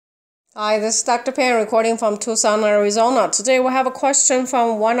Hi, this is Dr. Pan recording from Tucson, Arizona. Today we have a question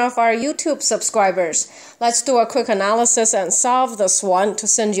from one of our YouTube subscribers. Let's do a quick analysis and solve this one. To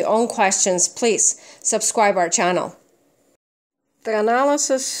send your own questions, please subscribe our channel. The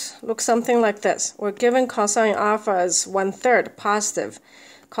analysis looks something like this. We're given cosine alpha as 1/3 positive.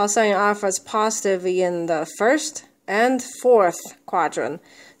 Cosine alpha is positive in the first and fourth quadrant.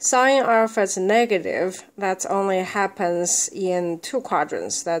 Sine alpha is negative. That only happens in two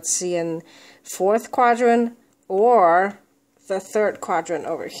quadrants. That's in fourth quadrant or the third quadrant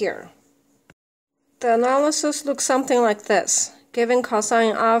over here. The analysis looks something like this. Given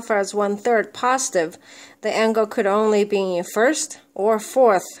cosine alpha as 1/3 positive, the angle could only be in first or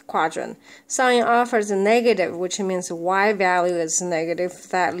fourth quadrant. Sine alpha is negative, which means y value is negative.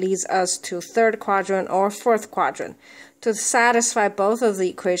 That leads us to third quadrant or fourth quadrant. To satisfy both of the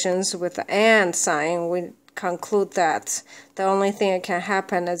equations with the and sign, we conclude that the only thing that can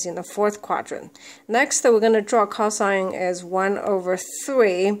happen is in the fourth quadrant. Next, we're going to draw cosine as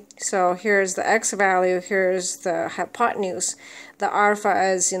 1/3. So here's the x value, here's the hypotenuse. The alpha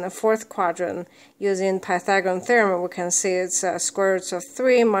is in the fourth quadrant. Using Pythagorean theorem, we can see it's square root of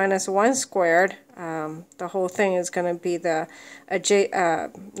 3 minus 1 squared. The whole thing is going to be the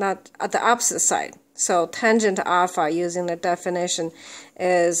not at the opposite side. So tangent alpha, using the definition,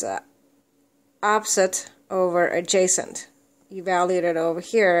 is opposite over adjacent. Evaluated over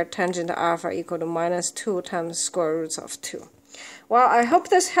here, tangent alpha equal to -2 times square root of 2. Well, I hope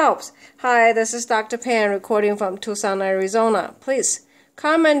this helps. Hi, this is Dr. Pan recording from Tucson, Arizona. Please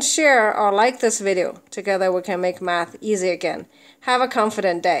comment, share, or like this video. Together we can make math easy again. Have a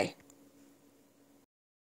confident day.